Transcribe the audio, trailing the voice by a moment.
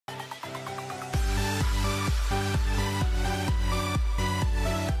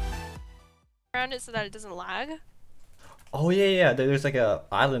around it so that it doesn't lag. Oh yeah, yeah. There's like a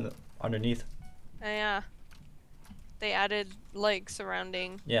island underneath. Yeah. They added like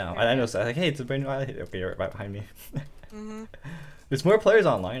surrounding. Yeah, I noticed. I was like, hey, it's a brand new island. Okay, you're right behind me. Mhm. There's more players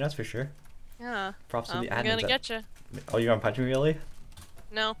online, that's for sure. Yeah. Props to the admins. I'm gonna get you. Oh, you're gonna punch me, really?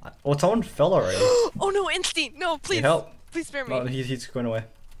 No. Oh, someone fell already. Oh no, instinct! No, please. Need help. Please spare me. No, he's going away.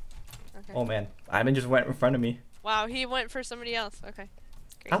 Okay. Oh man, admin just went in front of me. Wow, he went for somebody else. Okay.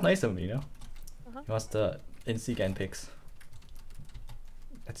 Great. How nice of him, you know? Uh-huh. He wants the instinct and picks.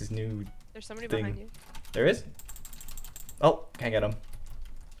 That's his new There's somebody thing. behind you. There is? Oh, can't get him.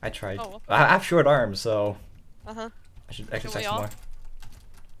 I tried. Oh, well. I have short arms, so Uh-huh. I should exercise we all? more.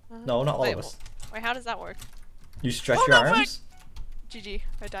 Uh-huh. No, not all Wait, of us. Wait, how does that work? You stretch Oh, your no, arms? GG,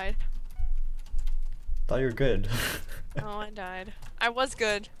 I died. Thought you were good. Oh, I died. I was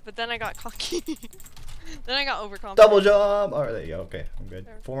good, but then I got cocky. Then I got overconfident. Double jump! Alright, there you go. Okay, I'm good.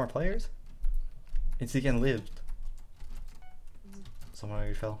 There. 4 more players? Instigan lived. Someone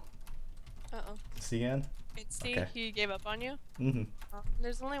already fell. Uh-oh. Instigan? Instinct, Okay. he gave up on you? Mm-hmm.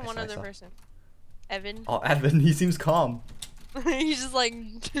 There's only one other saw. person. Evan. Oh, Evan, he seems calm. He's just like,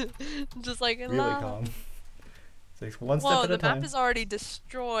 Really la. calm. It's like one step Whoa, at a the time. map is already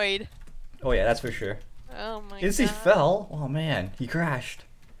destroyed. Oh yeah, that's for sure. Oh my Is he god. fell? Oh man, he crashed.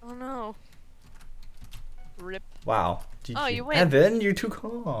 Oh no. Rip. Wow. GG. Oh, you win. Evan, you're too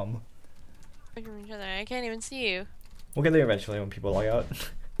calm. Away from each other. I can't even see you. We'll get there eventually when people log out.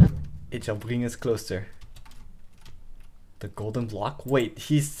 It shall bring us closer. The golden block? Wait,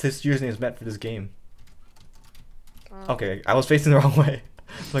 his username is meant for this game. Oh. Okay, I was facing the wrong way.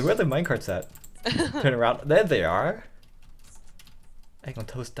 Like, where are the minecarts at? Turn around. There they are. Egg on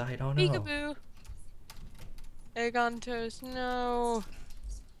toast died. Oh no. Peekaboo. Egg on toast. No.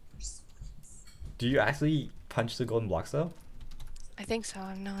 Do you actually punch the golden blocks though? I think so. I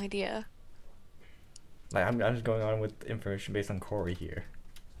have no idea. Like, I'm just going on with information based on Corey here.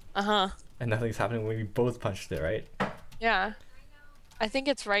 Uh-huh. And nothing's happening when we both punched it, right? Yeah. I think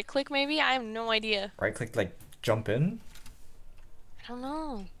it's right click maybe? I have no idea. Right click, like, jump in? I don't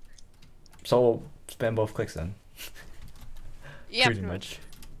know. So, spam both clicks then. Yeah. Pretty much.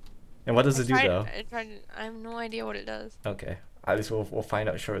 And what does it do though? I have no idea what it does. Okay. At least we'll find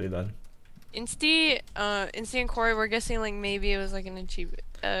out shortly then. Insty and Corey were guessing like maybe it was like an achievement.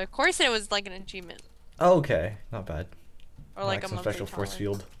 Corey said it was like an achievement. Oh, okay. Not bad. Or like a some monthly special force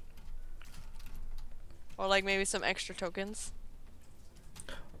challenge. field. Or like maybe some extra tokens.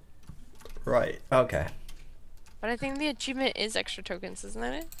 Right. Okay. But I think the achievement is extra tokens, isn't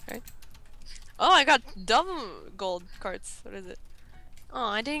that it? Right. Oh, I got double gold cards. What is it? Oh,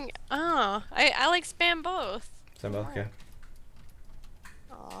 I didn't. Oh, I like spam both. So, okay.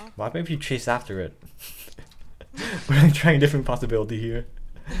 Aw. Why maybe if you chase after it? We're like trying a different possibility here.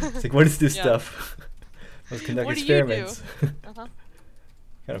 It's like, what is this Yeah. stuff? Let's conduct What do you do? experiments. Uh-huh.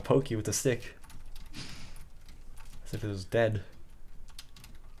 Gotta poke you with a stick. As if it was dead.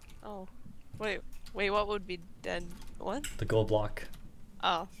 Oh. Wait, what would be dead? What? The gold block.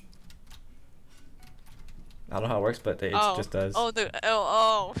 Oh. I don't know how it works, but it just does. Oh,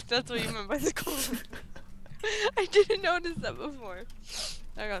 that's what you meant by the gold. I didn't notice that before.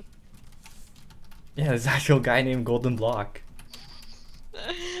 Hang on. Yeah, there's an actual guy named Golden Block.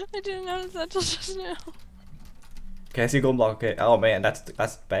 I didn't notice that till just now. Okay, I see Golden Block. Okay. Oh man, that's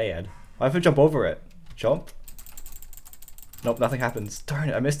bad. Why if I jump over it? Jump? Nope, nothing happens. Darn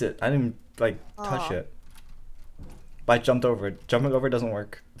it, I missed it. I didn't even, like, touch Aw. it. But I jumped over it. Jumping over it doesn't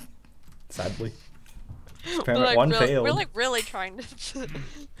work. Sadly. Experiment Like, one failed. We're like really trying to.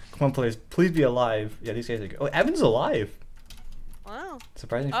 Come on, players, please be alive. Yeah, these guys are good. Oh, Evan's alive. Wow.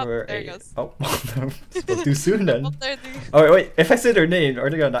 Surprising Oh, for there a. he goes. Oh, spoke too soon then. Well, there the... Oh wait, if I said her name,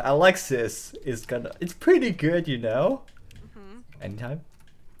 or they're gonna Alexis is gonna. It's pretty good, you know. Anytime.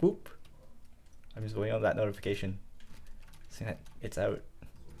 Boop. I'm just waiting on that notification. See that it's out.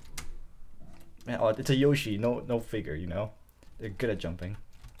 Man, oh, it's a Yoshi, no figure, you know. They're good at jumping.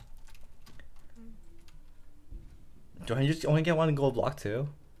 Do I just only get one gold block too?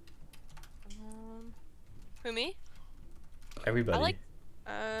 Who, me? Everybody. I like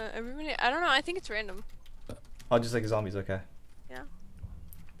everybody. I don't know. I think it's random. Oh, just like zombies. Okay. Yeah.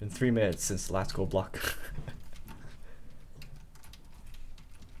 Been 3 minutes since the last gold block.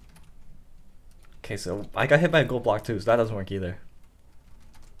 Okay, so I got hit by a gold block too, so that doesn't work either.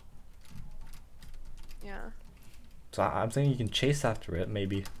 Yeah. So I'm saying you can chase after it,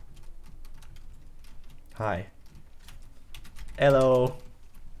 maybe. Hi. Hello.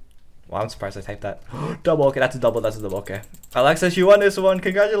 Wow, I'm surprised I typed that. Double, okay, that's a double, okay. Alexis, you won this one,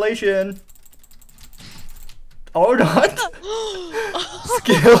 congratulations! Or not!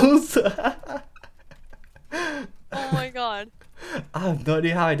 Skills! Oh my god. I have no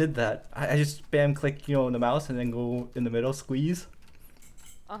idea how I did that. I just spam click, you know, on the mouse and then go in the middle, squeeze.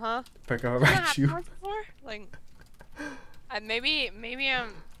 Pick up a Raichu. Like, maybe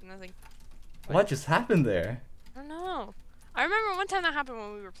I'm nothing. What just happened there? I don't know. I remember one time that happened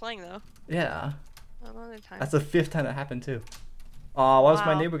when we were playing though. Yeah. Another time. That's the 5th time that happened too. Oh, why does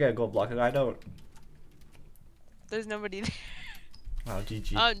my Wow. neighbor get a gold block and I don't? There's nobody there. Wow,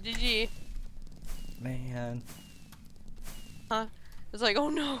 GG. Oh, GG. Man. Huh? It's like, oh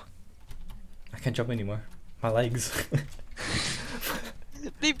no. I can't jump anymore. My legs.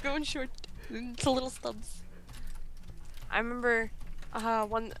 They've grown short to little stubs. I remember I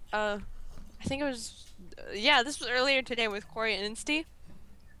think it was yeah, this was earlier today with Corey and Insty.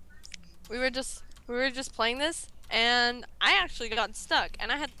 We were just playing this and I actually got stuck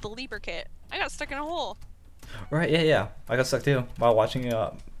and I had the leaper kit. I got stuck in a hole. Right, yeah. I got stuck too while watching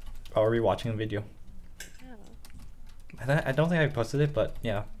while rewatching a video. Yeah. I don't think I posted it, but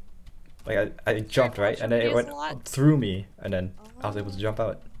yeah. Like I jumped, right? And then it videos went a lot? through me and then I was able to jump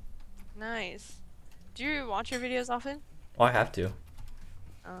out. Nice. Do you watch your videos often? Oh, I have to.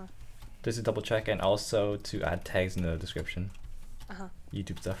 Uh, Just to double check and also to add tags in the description.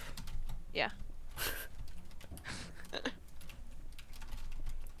 YouTube stuff. Yeah.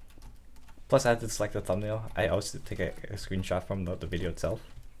 Plus, I had to select the thumbnail. I also take a screenshot from the video itself.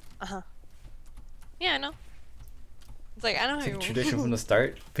 Yeah, I know. It's like, I know how It's like you a tradition from the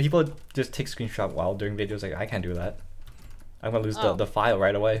start. People just take screenshot while doing videos. Like, I can't do that. I'm gonna lose the file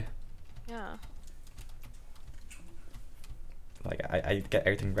right away. Yeah. Like, I get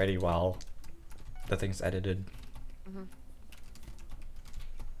everything ready while the thing's edited.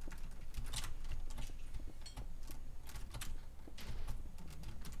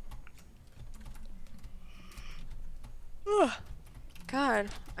 God,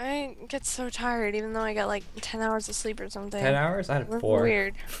 I get so tired even though I got like 10 hours of sleep or something. 10 hours? I had That's 4.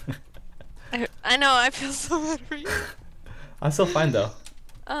 weird. I know, I feel so bad for you. I'm still fine though.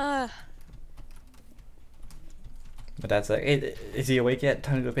 Uh, My dad's like, hey, is he awake yet?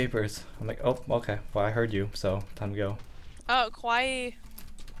 Time to do papers. I'm like, oh, okay. Well, I heard you, so time to go. oh, Kawaii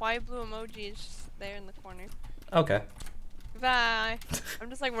blue emoji is just there in the corner. Okay. Bye. I'm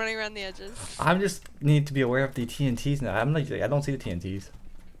just like running around the edges. I'm just need to be aware of the TNTs now. I'm like, I don't see the TNTs.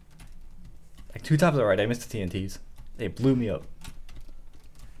 Like 2 times already, I missed the TNTs. They blew me up.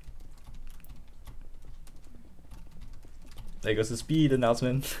 There goes the speed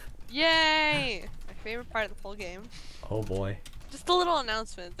announcement. Yay! My favorite part of the whole game. Oh boy. Just a little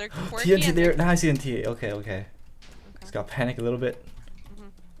announcement. They're quirky TNT and there. Now I see TNT. Okay. Just got panic a little bit.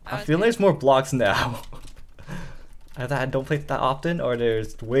 I was feel like too. there's more blocks now. Either I don't play it that often, or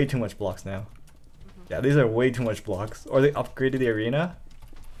there's way too much blocks now. Yeah, these are way too much blocks. Or they upgraded the arena.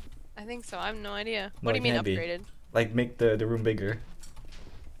 I think so. I have no idea. No, What do it you mean can't be. upgraded? Like make the room bigger.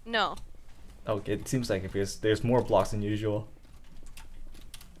 No. Okay, it seems like it because there's more blocks than usual.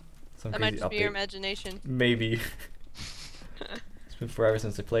 Some That might crazy just be your update. imagination. Maybe. It's been forever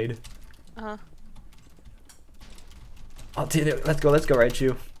since I played. Uh-huh. Oh, let's go,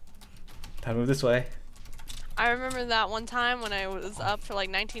 Raichu. Time to move this way. I remember that one time when I was up for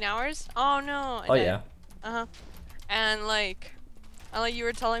like 19 hours. Oh no. I Oh died. yeah. Uh-huh. And like you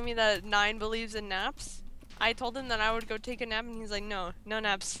were telling me that 9 believes in naps. I told him that I would go take a nap and he's like, no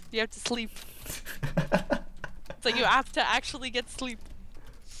naps. You have to sleep. It's like you have to actually get sleep.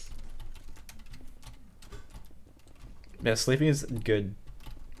 Yeah, sleeping is good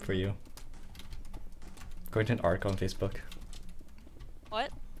for you. According to an article on Facebook. What?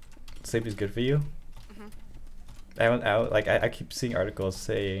 Sleep is good for you. I keep seeing articles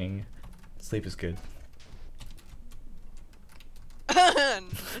saying sleep is good.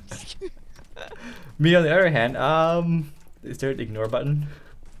 Me on the other hand, is there an ignore button?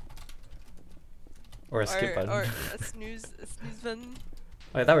 Or a skip button? Or a snooze button.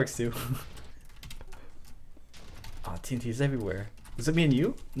 Oh, yeah, that works too. Oh, TNT's everywhere. Is it me and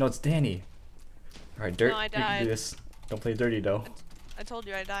you? No, it's Danny. Alright, Dirt, No, I you can died. do this. Don't play dirty though. I told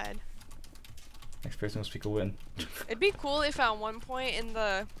you I died. Next person will speak a win. It'd be cool if at one point in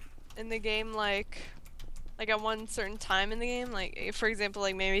the game, like at one certain time in the game, like for example,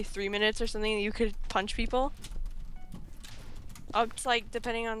 like maybe 3 minutes or something, you could punch people. Up to like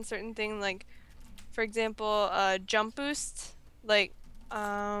depending on certain thing, like for example, jump boost, like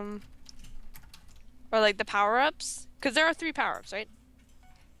or like the power-ups, because there are 3 power-ups, right?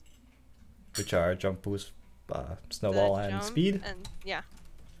 Which are jump boost, snowball, The and jump speed. and yeah.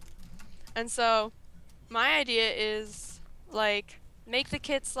 And so my idea is like make the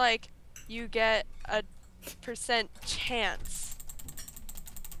kits like you get a % chance.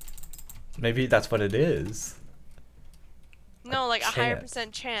 Maybe that's what it is. No, like a higher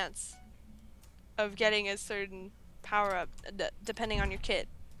percent chance of getting a certain power up depending on your kit.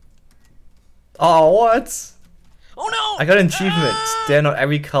 Oh, what? Oh no! I got an achievement. Stand on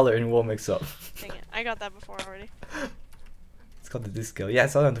every color in Wool Mixup. Dang it, I got that before already. It's called the disco. Yeah, I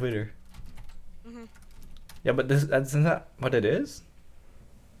saw it on Twitter. Yeah, but that's not what it is.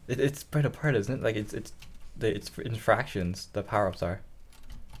 It's spread apart, isn't it? Like it's in fractions. The power ups are.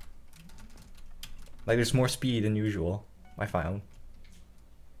 Like there's more speed than usual. I found.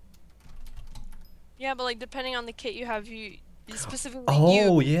 Yeah, but like depending on the kit you have, you specifically.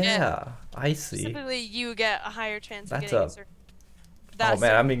 Oh yeah, I see. Specifically, you get a higher chance of That's getting a. a certain. Oh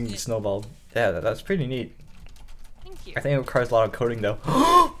man, I'm being snowballed. Yeah, that's pretty neat. Thank you. I think it requires a lot of coding though.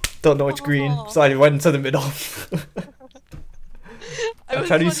 Don't know which green, so I went into the middle. I'm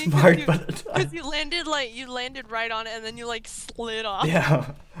trying to be smart, but because you landed right on it and then you like slid off.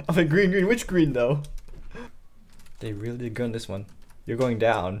 Yeah, I'm like green. Which green though? They really did good on this one. You're going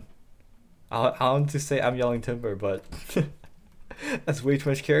down. I want to say I'm yelling timber, but that's way too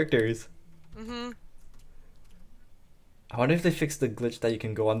much characters. I wonder if they fixed the glitch that you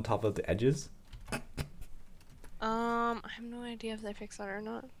can go on top of the edges. I have no idea if they fixed that or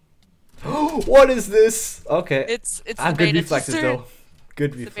not. What is this? Okay. It's good beta reflexes tester. though.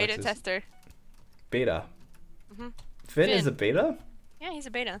 Good It's reflexes. the beta tester. Beta. Finn is a beta? Yeah, he's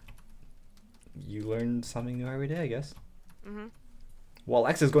a beta. You learn something new every day, I guess. Well,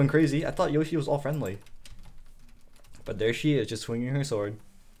 X is going crazy. I thought Yoshi was all friendly. But there she is, just swinging her sword.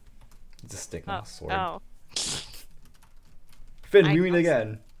 It's a stick, not a sword. Oh. Finn, we meet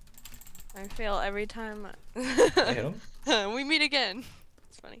again. I fail every time. I hit him? We meet again.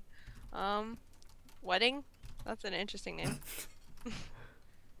 It's funny. Wedding? That's an interesting name.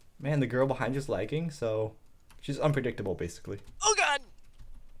 Man, the girl behind you's lagging, so she's unpredictable, basically. Oh god!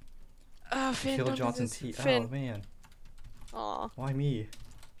 Oh, Finn, Kill don't do this. JohnsonTea. Finn. Oh man. Aw. Why me?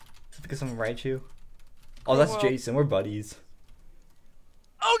 Is it because I'm Raichu? Oh, that's Jason. We're buddies.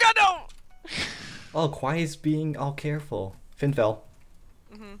 Oh god, no! Oh, Quiet's being all careful. Finn fell.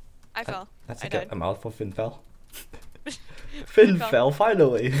 I fell. That's I like died. a mouthful. Finn fell. Finn fell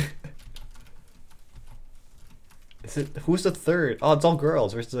finally. Is it? Who's the third? Oh, it's all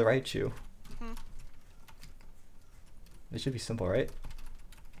girls versus the Raichu. It should be simple, right?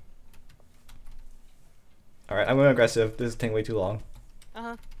 All right, I'm going aggressive. This is taking way too long.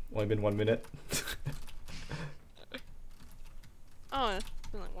 Only been 1 minute. Oh, it's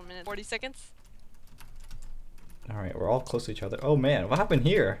been like 1 minute 40 seconds. All right, we're all close to each other. Oh man, what happened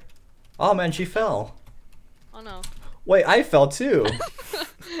here? Oh man, she fell. Oh no. Wait, I fell too.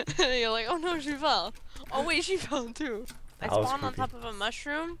 You're like, oh no, she fell. Oh wait, she fell too. I spawned on top of a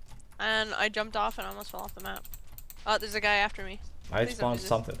mushroom, and I jumped off and almost fell off the map. Oh, there's a guy after me. I spawned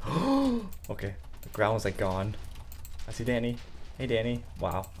something. Okay, the ground was like gone. I see Danny. Hey Danny.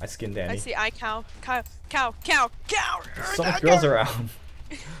 Wow, I skinned Danny. I see cow. There's so many girls around.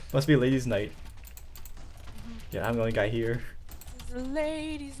 Must be ladies' night. Yeah, I'm the only guy here. It's a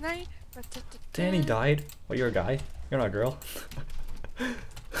ladies' night. Danny died. Well, you're a guy. You're not a girl. Alright,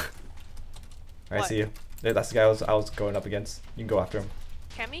 I see you. Yeah, that's the guy I was going up against. You can go after him.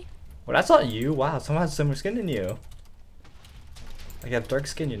 Cammy? Well, that's not you. Wow, someone has similar skin than you. Like you have dark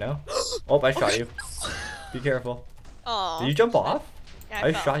skin, you know? Oh, I shot you. Be careful. Aww. Did you jump off? Yeah,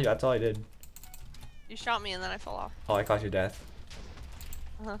 I shot you. That's all I did. You shot me and then I fell off. Oh, I caused your death.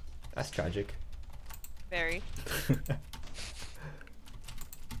 Uh-huh. That's tragic. Very.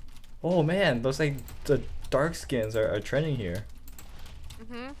 Oh man, those like the dark skins are trending here.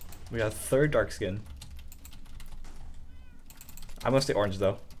 We got a third dark skin. I must stay orange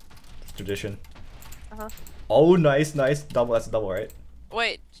though. It's tradition. Oh, nice. Double. That's a double, right?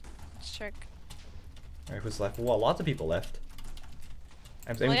 Wait. Let's check. Alright, who's left? Whoa, lots of people left.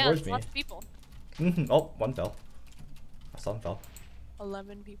 I'm aiming yeah, towards me. Lots of people. Oh, one fell. Some fell.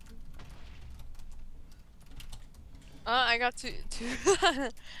 11 people. I got two.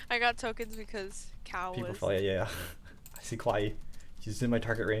 I got tokens because cow People was. fell. Yeah. I see Kwai. She's in my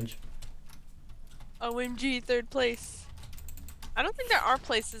target range. OMG, third place. I don't think there are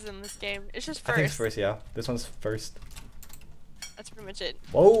places in this game. It's just first. I think it's first, yeah. This one's first. That's pretty much it.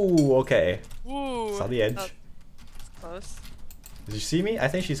 Whoa, okay. Ooh. Saw the edge. Oh, it's close. Did you see me? I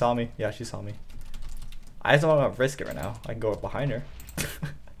think she saw me. Yeah, she saw me. I just don't want to risk it right now. I can go up behind her.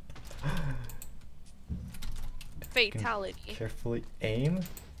 Fatality. Carefully aim.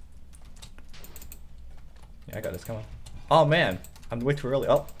 Yeah, I got this. Come on. Oh man, I'm way too early.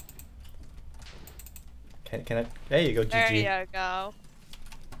 Oh. Can I? There you go, GG. There you go.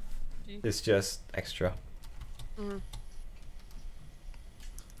 It's just extra.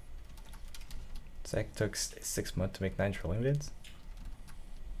 Zek took 6 months to make 9 trolling vids.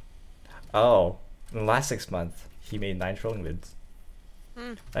 Oh, in the last 6 months, he made 9 trolling vids.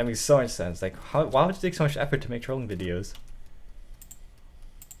 That makes so much sense. Like, why would you take so much effort to make trolling videos?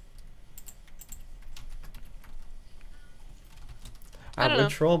 I would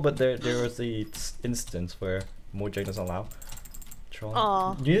troll, but there was the instance where Mojang doesn't allow trolling.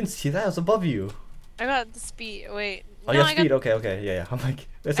 Aw. You didn't see that? It was above you. I got the speed. Wait. Oh, no, yeah, speed. Okay, yeah. I'm like,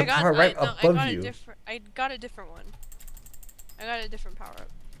 there's a power right above you. I got a different one. I got a different power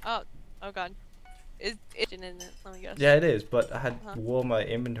up. Oh god. It's in it. Let me guess. Yeah, it is, but I had wool in my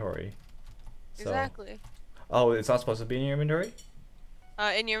inventory. So. Exactly. Oh, it's not supposed to be in your inventory?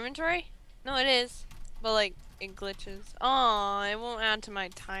 In your inventory? No, it is. But like, it glitches. Oh, it won't add to my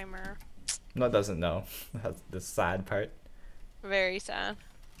timer. No, it doesn't, no. That's the sad part. Very sad.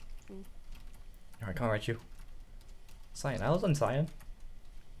 Alright, come on, Raichu. Cyan. I was on Cyan.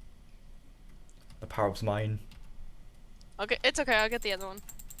 The power-up's mine. Okay, it's okay. I'll get the other one.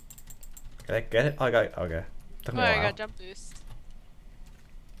 Can I get it? Oh, I got it. Okay. Took me a while. I got jump boost.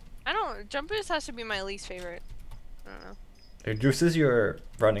 Jump boost has to be my least favorite. I don't know. It reduces your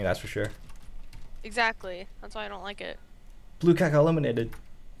running, that's for sure. Exactly. That's why I don't like it. Blue cat got eliminated.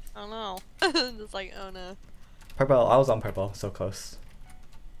 Oh no. It's like, oh no. Purple. I was on purple. So close.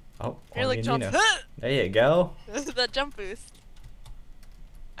 Oh, you're like Johnson. There you go. That jump boost.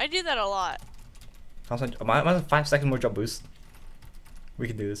 I do that a lot. Mine's 5 seconds more jump boost. We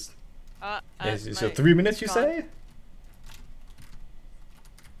can do this. So 3 minutes, you say?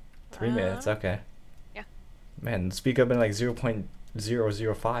 3 minutes, okay. Yeah. Man, speak up in like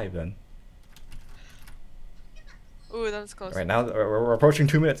 0.005 then. Ooh, that was close. Right now, we're approaching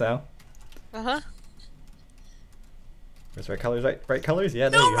 2 minutes now. Uh-huh. Where's right colors? Right colors? Yeah,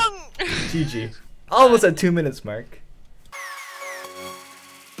 there no, you go. wrong! GG. Almost at 2 minutes mark.